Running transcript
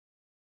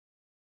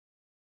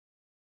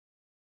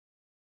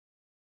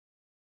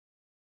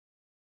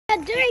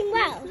You're doing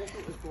well.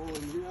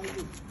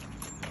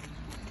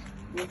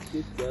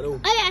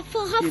 Okay,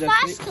 for her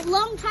first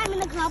long time in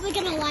the car, we're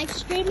going to live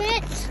stream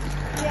it.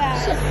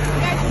 Yeah, so,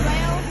 we're going to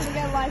Wales and we're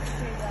going to live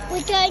stream that.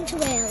 We're going to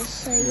Wales,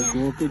 so yeah.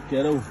 Go, good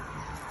girl.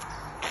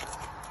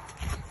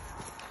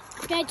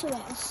 We're going to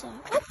Wales, so.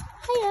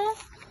 Oh,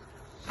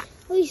 hiya.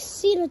 We've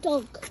seen a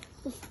dog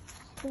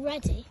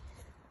already.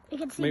 We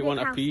can see Might want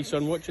a houses. pee,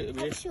 son. Watch it I'm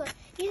away. sure.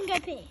 You can go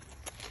pee.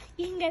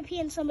 You can go pee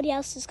in somebody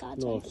else's car.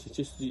 No, it's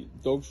just the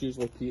dogs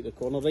usually pee at the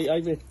corner, right,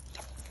 Ivy?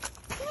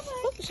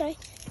 Oh, sorry.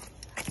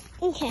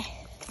 Okay.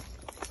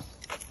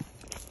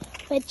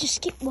 But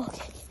just keep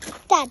walking.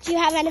 Dad, do you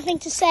have anything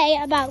to say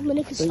about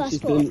Manuka's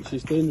first walk?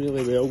 She's doing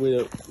really well with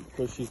it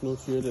because she's not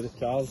sure of the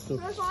cars. So,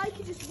 I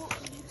could just walk.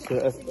 so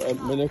if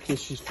Manuka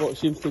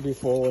seems to be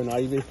following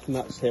Ivy, and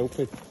that's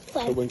helping.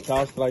 But when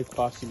cars drive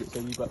past, she gets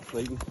a wee bit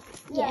frightened.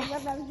 Yeah.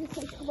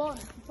 Come on,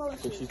 follow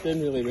So she's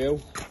doing really well.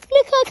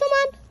 Manuka, come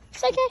on.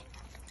 It's okay.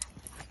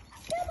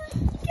 Come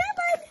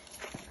on.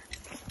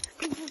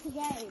 This is the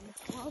game.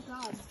 Oh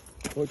God.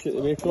 Watch it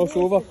away. Cross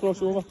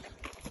over.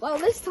 Well,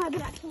 this time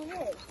it actually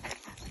is.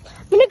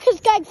 Manuka's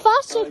going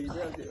faster Oh, you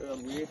better get her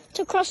away.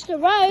 to cross the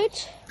road.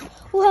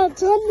 Well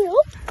done, Neil.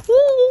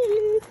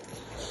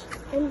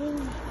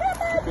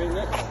 Okay,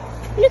 next.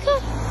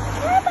 Manuka.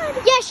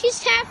 Yeah, she's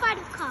terrified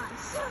of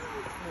cars.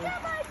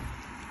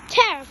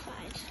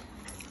 Terrified.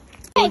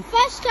 Okay,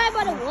 first time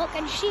on a walk,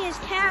 and she is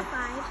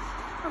terrified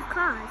of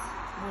cars.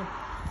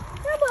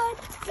 Come on.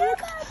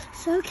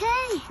 It's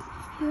okay.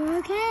 You're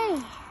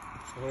okay.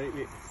 Alright,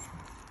 wait.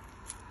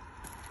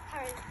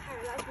 Harry,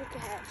 let's look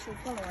ahead. She'll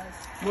follow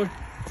us. Come on.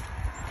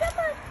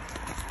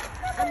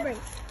 And bring.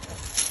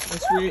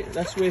 This way.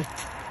 That's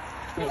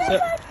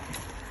it.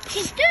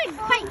 She's doing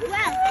quite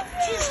well.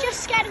 She's just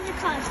scared of the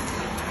cars.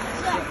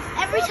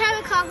 So every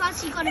time a car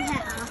passes, you gotta hit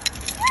her.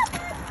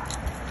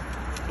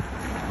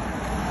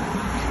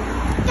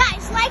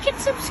 Guys, like and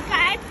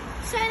subscribe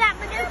so that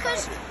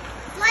Manuka's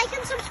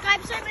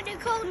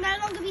will no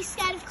longer be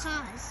scared of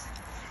cars.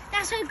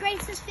 That's her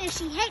greatest fear.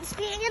 She hates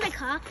being in a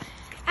car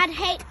and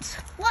hates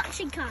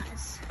watching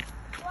cars.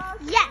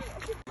 Yeah.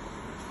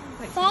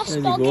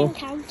 First dog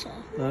encounter.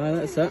 Ah,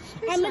 that's it.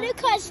 And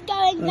Manuka is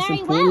going very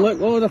important. well.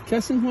 Look, oh, they're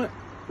kissing. What?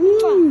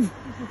 Woo.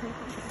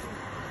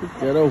 Good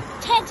girl.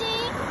 Teddy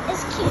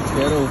is cute.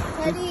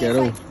 Good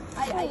girl.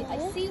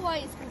 I see why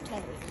it's called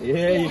Teddy.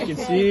 Yeah, you can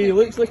see. He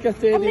looks like a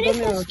teddy,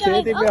 doesn't he? A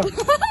teddy bear. That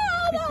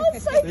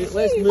was so Right,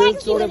 let's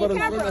move. Sorry, we're in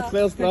front of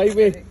Claire's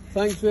driveway.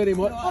 Thanks very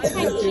much.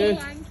 Thank you.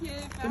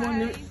 Come on,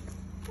 Nick.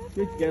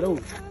 Good girl.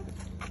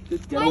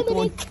 Good girl. Come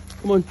on.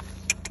 Come on.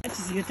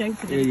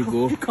 There you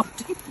go.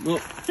 No.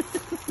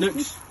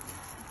 Nooks.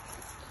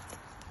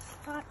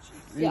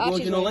 There you go.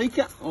 Do you not like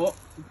it? Oh,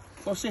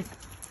 fussy. I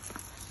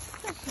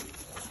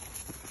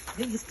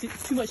think it's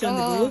too much on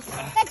the road.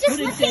 They're just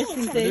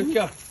looking at them.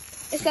 Manuka.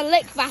 It's a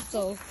lick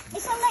battle.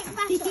 It's a lick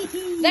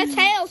battle. Their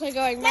tails are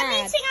going They're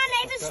mad. meeting our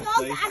neighbour's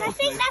dog, and I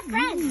think they're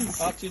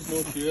friends. Archie's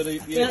not sure. Well,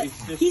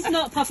 He's just... he's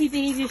not puppy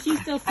behaviour, she's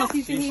still puppy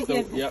She's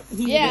behaviour. still, yep. He's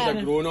Yeah.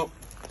 He's a grown up.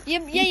 You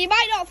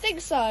might not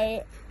think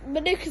so.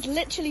 Manuka's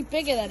literally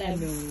bigger than I him.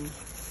 know.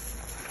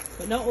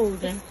 But not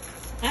older.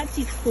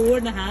 Actually,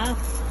 4.5.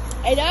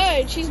 I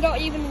know, she's not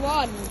even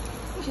 1.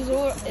 She's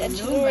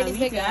already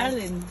bigger.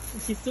 Darling.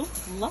 She's so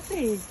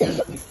fluffy.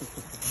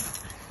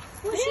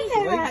 What's she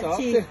There, Likes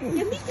Archie. Archie.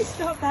 You need to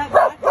stop that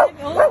barking.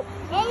 Oh,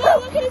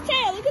 Oh, look at his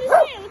tail, look at his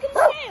tail, look at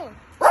his tail.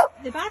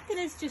 the barking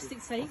is just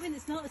excitement.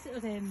 It's not sort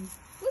of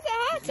Look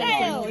at her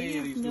tail.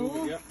 He's No.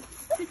 over, yep.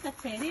 just a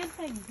terrier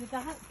thing. With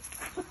that.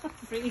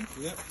 Pretty.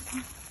 Yep.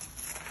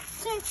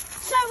 So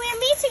we're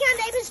meeting our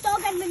neighbour's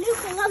dog, and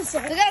Manuka loves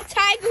They're it. gonna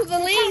tangle the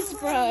leaves,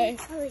 bro.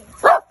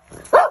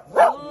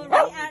 Oh,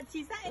 right, Archie.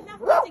 Is that enough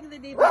watching the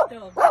neighbour's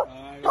dog?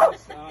 Aye,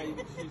 she's really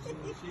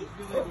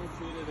not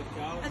sure of the I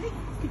car. think,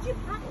 could you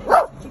pat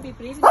him? Would you be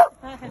brave enough to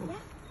pat him?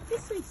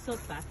 Just so he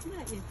stops barking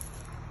at you.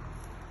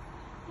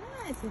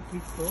 That's a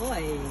good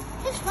boy.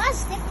 His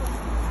fur's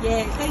different.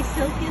 Yeah, it's very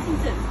silky,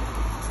 isn't it?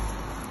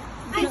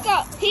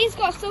 He's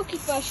got silky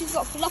fur, she's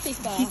got fluffy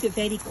fur. He's got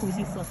very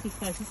cosy fluffy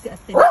fur. He's got a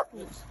thin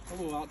coat.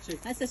 Hello, Archie.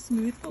 That's a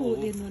smooth coat.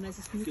 Oh, They're known as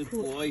a smooth good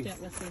coat. boy. You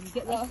get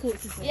those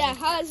coats as well. Yeah,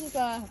 hers is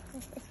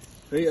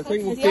Right, I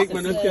think we'll the take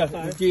opposite Manuka.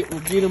 far.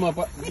 We'll give him a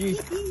bit.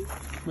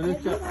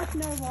 Manuka.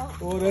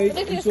 Alright,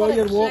 Manuka's enjoy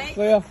your fine. walk,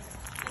 Claire.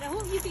 And I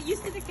hope you get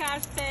used to the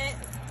cars, pet.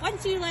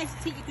 Once you realise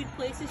to take you good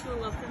places, you'll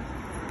love them.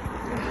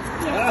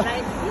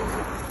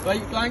 Ah.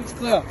 Right, thanks,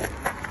 Claire.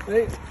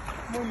 Right,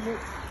 come on, look.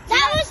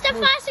 That was the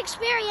first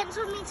experience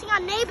of meeting our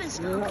neighbour's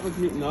Yeah, dog. that was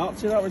meeting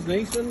Archie. That was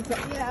nice, wasn't it?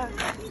 Yeah.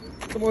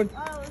 Come on. And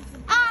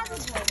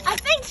I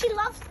think she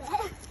loves it.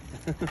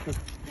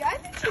 Yeah, I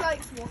think she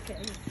likes walking.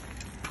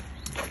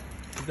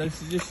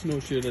 This is just no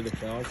sure of the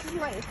cars. She doesn't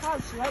like the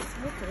cars, she likes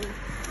walking.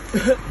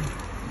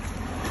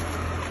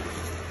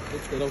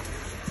 Let's go.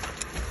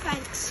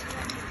 Thanks.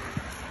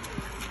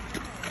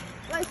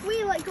 Like, if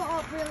we got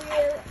up really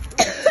early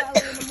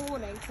in the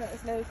morning so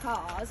there's no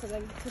cars and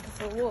then took us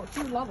for a walk,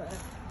 she'd love it.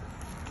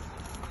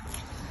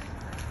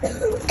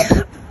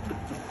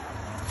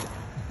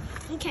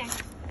 Okay.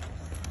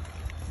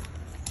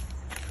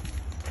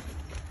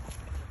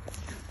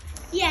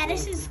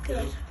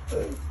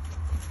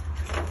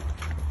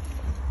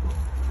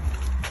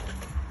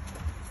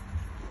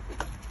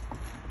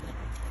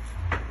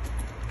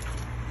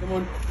 Come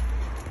on.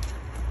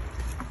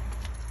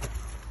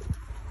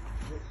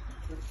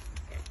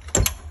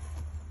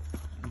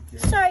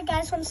 Sorry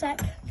guys, 1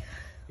 sec.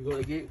 You got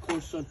the gate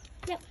closed, son?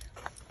 Yep.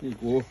 There you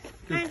go.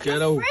 Good And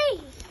girl. for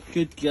free.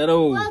 Good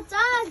girl. Well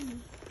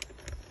done.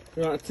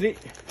 You want a treat?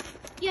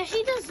 Yeah,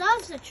 she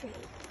deserves a treat.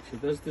 She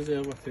does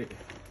deserve a treat.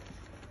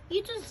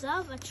 You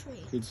deserve a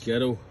treat. Good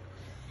girl.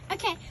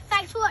 Okay,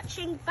 thanks for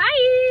watching.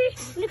 Bye.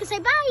 Manuka, say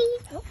bye.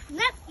 Oh,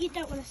 nope, you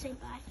don't want to say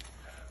bye.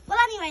 Well,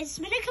 anyways,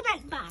 Manuka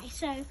meant bye.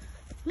 So, me and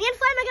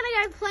Flame are going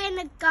to go play in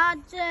the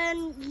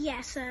garden.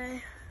 Yeah, so,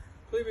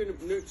 Play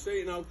with Nook's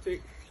right and I'll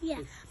take. yeah.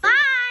 Bye.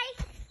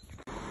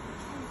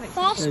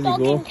 First There you dog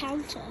go.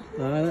 encounter.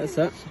 Ah, that's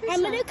it.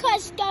 And Manuka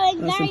is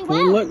going That's very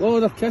important. well. Look, oh,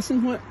 they're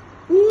kissing. What?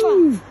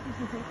 Woo.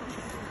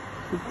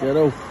 Good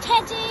girl.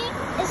 Teddy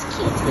is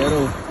cute.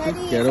 Girl. Teddy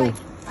Good is girl.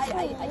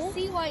 like, I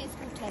see why it's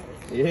called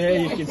Teddy. Yeah,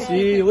 you can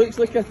see. He looks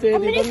like a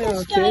teddy, doesn't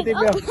he? A teddy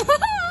bear. That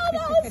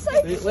was so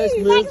Right, let's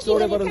move. Thank you,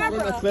 Sorry, we're in front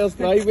of Claire's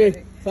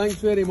driveway. Thanks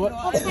very much.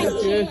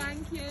 Thank you.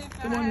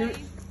 Come on, Nook.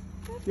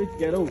 Good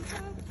girl.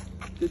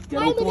 Good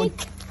girl. Bye, Come on.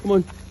 Manuka. Come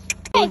on.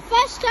 Okay,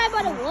 first time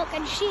on a walk,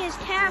 and she is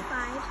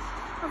terrified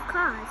of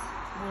cars.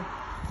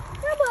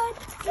 Come on,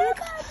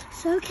 Manuka.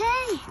 It's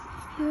okay.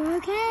 You're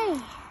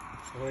okay.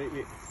 All right,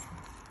 mate.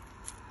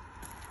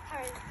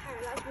 Harry,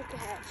 let's look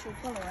ahead. She'll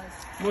follow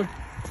us. Come on.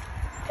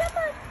 Come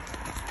on.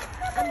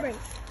 Come on.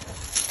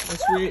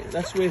 This way.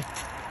 This way.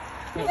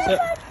 That's it.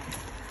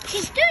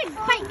 She's doing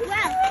quite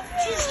well.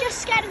 She's just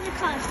scared of the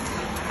cars.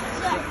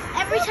 So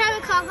every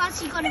time a car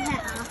passes, you gotta hit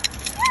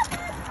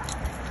her.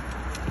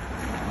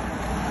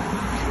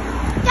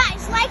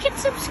 Guys, like and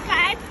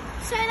subscribe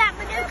so that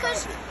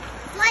Manuka's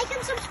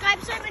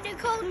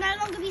will no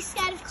longer be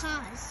scared of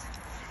cars.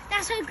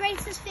 That's her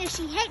greatest fear.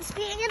 She hates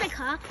being in a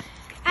car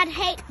and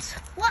hates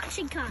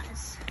watching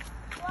cars.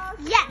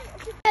 Yeah,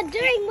 they're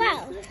doing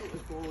well.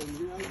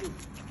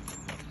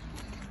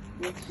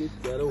 Good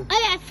girl.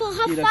 Oh yeah, for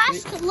her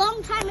first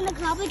long time in the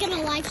car, we're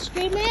gonna live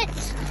stream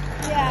it.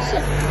 Yeah. So,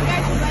 we're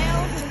going to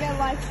Wales and we're going to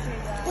live stream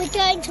that. We're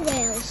going to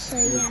Wales, so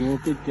There you yeah. go.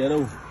 Good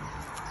girl.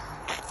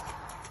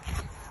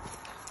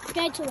 We're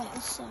going to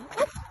Wales, so.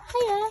 Oh,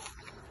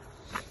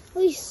 hiya.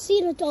 We've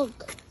seen a dog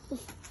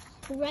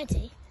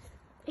already.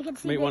 We can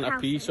see Might big want a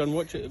pee, houses. son.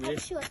 Watch it. Oh,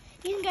 sure.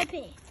 You can go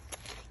pee.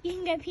 You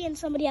can go pee in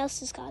somebody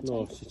else's car.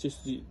 No, it's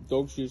just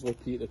dogs usually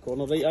pee at the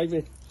corner, right,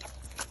 Ivy?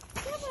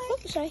 Oh,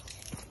 sorry.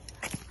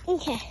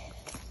 Okay.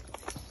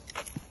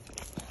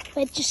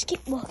 Wait, just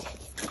keep walking.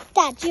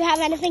 Dad, do you have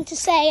anything to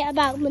say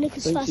about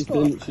Manuka's I think first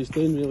walk? she's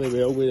doing really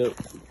well with it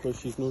because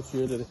she's not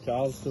sure of the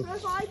cars. So,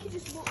 That's why I could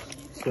just walk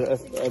with you.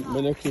 so if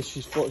Manuka,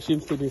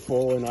 seems to be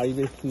following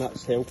Ivy, and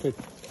that's helping.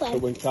 So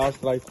when cars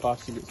drive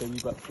past, she gets a wee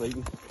bit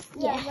frightened.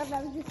 Yeah. Yeah,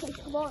 I was just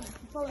like, come on,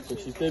 follow So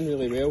me. she's doing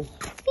really well.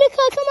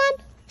 Manuka, come on.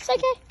 It's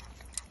okay.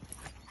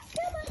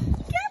 Come on.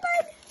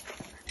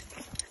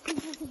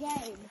 This is the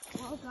game.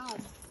 Well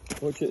done.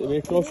 Watch it the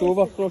way. Cross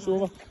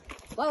over.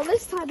 Well,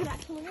 this time it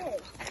actually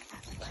is.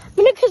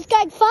 Manuka's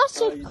going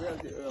faster You better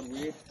get out of the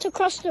way. to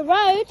cross the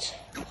road.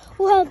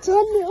 Well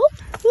done, Neil.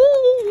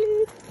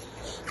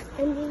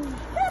 And then,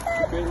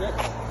 Okay,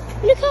 next.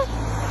 Manuka.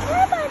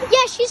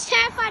 Yeah, she's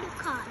terrified of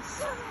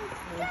cars.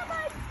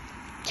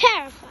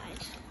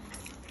 Terrified.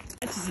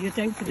 You're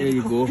down for the There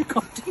you go.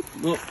 recording.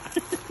 No.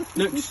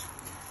 Next.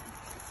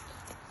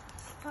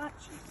 There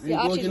you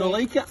go. Do you not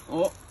like it?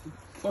 Oh,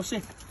 fussy. I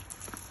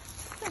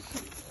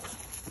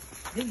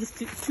think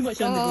it's too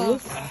much on the road.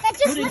 They're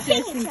just What looking at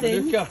interesting them.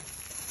 thing. Luca.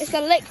 It's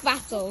a lick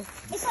battle.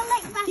 It's a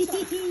lick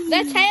battle.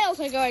 Their tails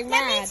are going They're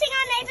mad. meeting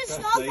our neighbour's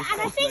dog,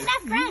 and I think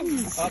they're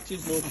friends.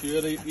 Archie's not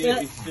sure. Well,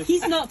 He's just.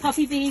 he's not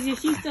puppy behaviour,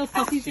 she's still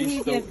puppy She's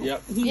behaviour. still,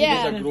 yep. He's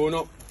Yeah. He's a grown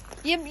up.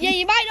 You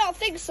might not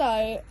think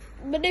so.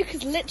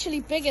 Manuka's literally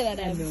bigger than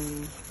I him.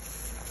 know.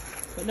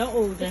 But not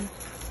older.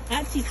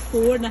 Actually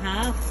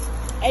 4.5.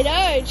 I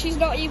know, she's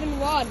not even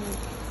 1.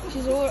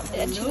 She's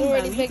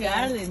already bigger.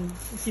 Darling.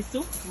 She's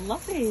so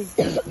fluffy.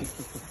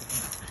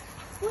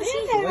 What's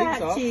he There,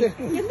 Likes Archie.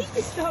 Archie. You need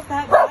to stop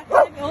that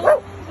barking.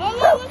 Oh,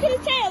 Oh, look at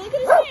his tail, look at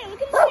his tail,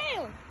 look at his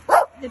tail.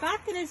 the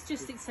barking is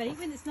just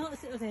excitement. It's not a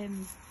sort of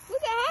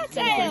Look at her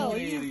tail.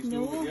 He's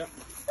No. over, yep.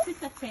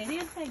 just a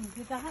terrier thing.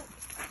 The back.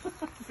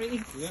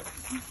 Pretty. Yep.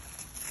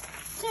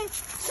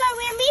 So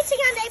we're meeting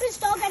our neighbour's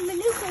dog, and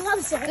Manuka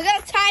loves They're it.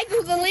 gonna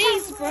tangle the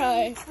leaves,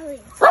 bro.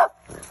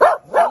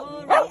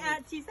 Oh, right,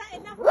 Archie. Is that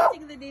enough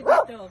watching the neighbour's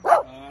dog?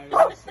 Aye,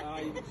 she's really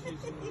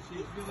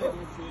not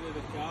sure of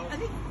the I cars.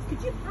 think,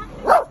 could you pat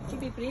him? Could you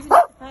be brave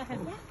enough to pat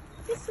him?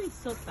 Just so he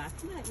stops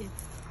barking at you.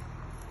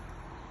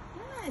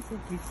 That's a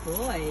good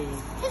boy.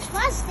 His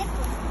fur's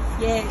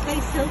different. Yeah, it's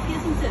very silky,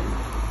 isn't it?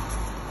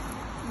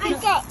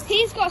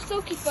 He's got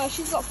silky fur,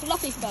 she's got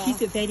fluffy fur. She's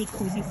got very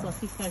cosy,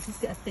 fluffy fur. She's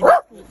got a thin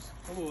coat.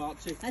 Hello,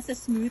 Archie. That's a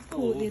smooth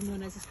coat. They're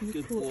known as a smooth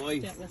Good coat. boy.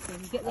 Jack Russell.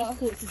 You get those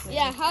coats as well.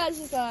 Yeah, hers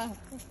is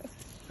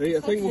Right, I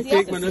think we'll the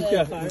take opposite.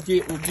 Manuka.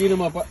 We'll give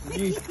him a bit.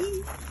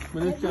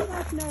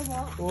 Manuka.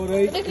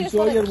 Alright, Look at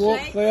enjoy his your walk,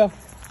 Right. Claire.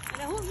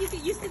 And I hope you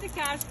get used to the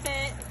cars,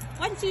 but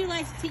once you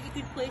realise to take you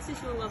good places,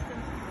 you'll love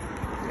them.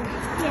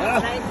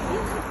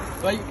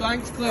 Right,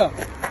 thanks, Claire.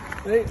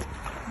 Right.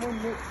 Come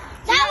on, mate.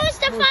 That was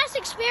the first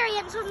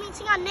experience of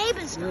meeting our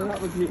neighbours. Yeah,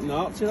 that was meeting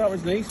Archie. That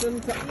was nice,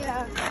 wasn't it?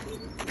 Yeah.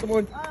 Come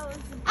on. And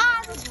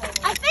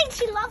I think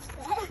she loves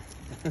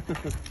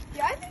it.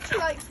 Yeah, I think she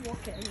likes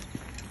walking.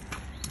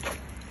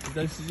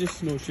 This is just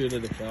snowshoeing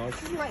in the cars.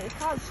 She doesn't like the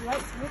cars, she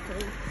likes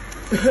walking.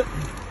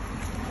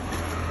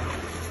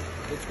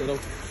 Let's get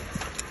off.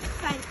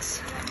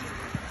 Thanks.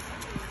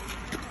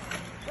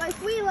 Like,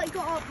 if we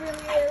got up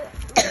really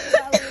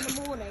early in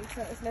the morning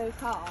so there's no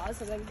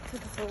cars and then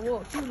took us for a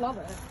walk, you love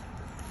it.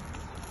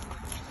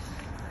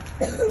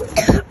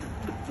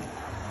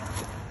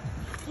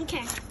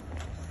 Okay.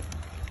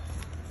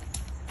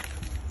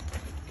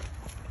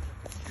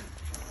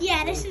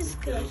 Yeah, this is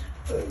good.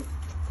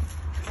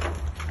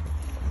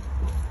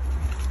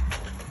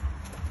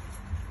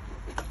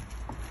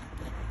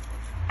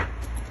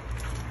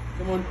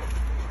 Come on.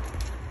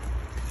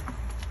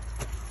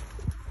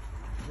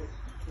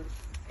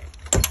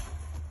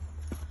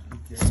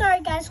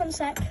 Sorry guys, one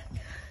sec.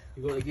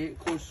 You got the gate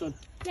closed, son?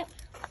 Yep.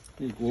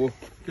 There you go.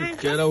 Good And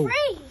girl. for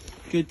free.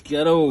 Good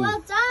girl.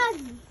 Well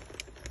done.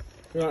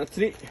 You want a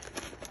treat?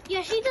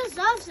 Yeah, she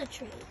deserves a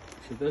treat.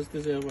 She does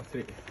deserve a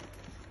treat.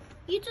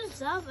 You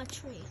deserve a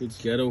treat. Good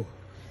girl.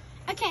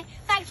 Okay,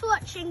 thanks for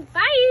watching.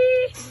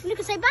 Bye.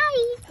 Manuka, say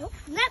bye. Oh,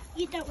 nope,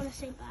 you don't want to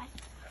say bye.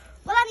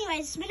 Well,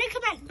 anyways, Manuka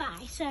meant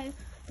bye. So, me and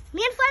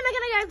Flame are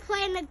going to go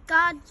play in the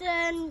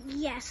garden.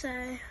 Yeah, so,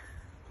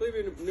 Play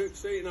with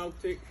Nuke, and I'll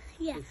take.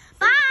 yeah.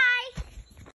 Bye.